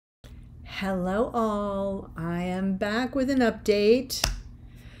Hello all, I am back with an update.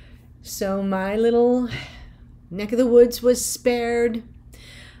 So my little neck of the woods was spared.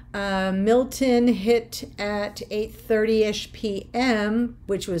 Milton hit at 8:30ish p.m.,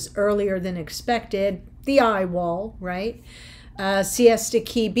 which was earlier than expected. The eye wall, right? Siesta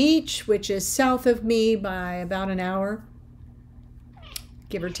Key Beach, which is south of me by about an hour,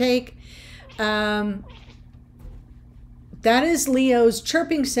 give or take. That is Leo's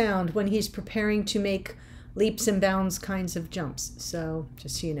chirping sound when he's preparing to make leaps and bounds kinds of jumps. So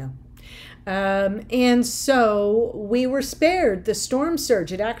just so you know. And so we were spared the storm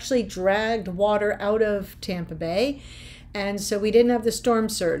surge. It actually dragged water out of Tampa Bay. And so we didn't have the storm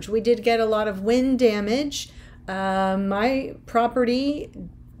surge. We did get a lot of wind damage. My property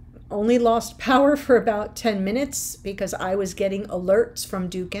only lost power for about 10 minutes because I was getting alerts from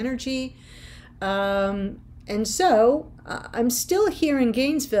Duke Energy. And so I'm still here in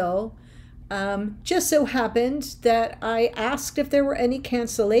Gainesville. Just so happened that I asked if there were any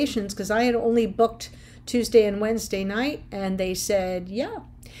cancellations because I had only booked Tuesday and Wednesday night, and they said, yeah.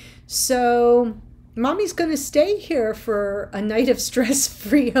 So mommy's going to stay here for a night of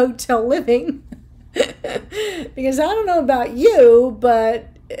stress-free hotel living because I don't know about you, but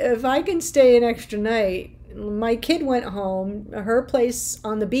if I can stay an extra night, my kid went home, her place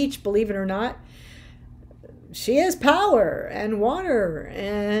on the beach, believe it or not, she has power and water,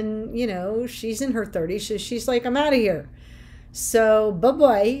 and you know, she's in her 30s, so she's like, I'm out of here. So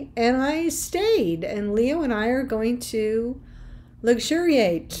bye-bye. And I stayed, and Leo and I are going to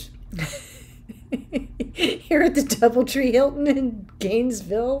luxuriate here at the Doubletree Hilton in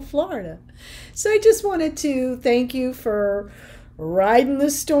Gainesville, Florida. So I just wanted to thank you for riding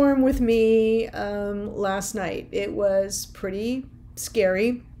the storm with me last night. It was pretty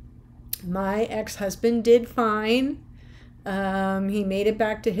scary. My ex-husband did fine. He made it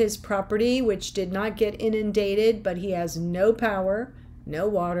back to his property, which did not get inundated, but he has no power, no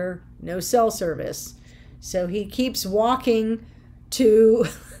water, no cell service. So he keeps walking to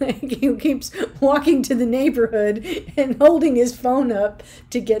the neighborhood and holding his phone up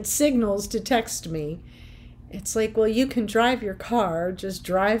to get signals to text me. It's like, well, you can drive your car, just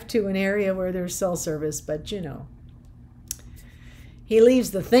drive to an area where there's cell service, but you know, he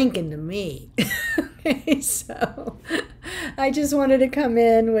leaves the thinking to me. Okay, so I just wanted to come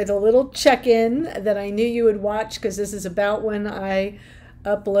in with a little check-in that I knew you would watch because this is about when I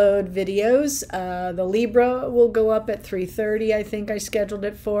upload videos. The Libra will go up at 3:30, I think I scheduled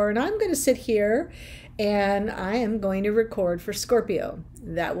it for, and I'm going to sit here and I am going to record for Scorpio.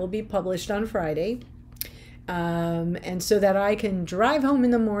 That will be published on Friday. And so that I can drive home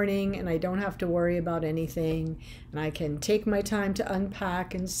in the morning and I don't have to worry about anything, and I can take my time to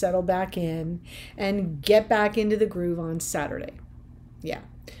unpack and settle back in and get back into the groove on Saturday. Yeah.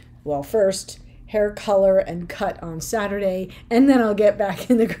 Well, first hair color and cut on Saturday, and then I'll get back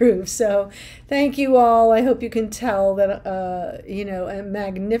in the groove. So thank you all. I hope you can tell that, you know, a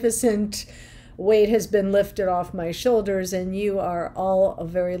magnificent weight has been lifted off my shoulders, and you are all a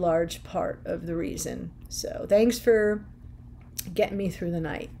very large part of the reason. So thanks for getting me through the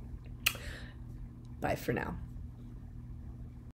night. Bye for now.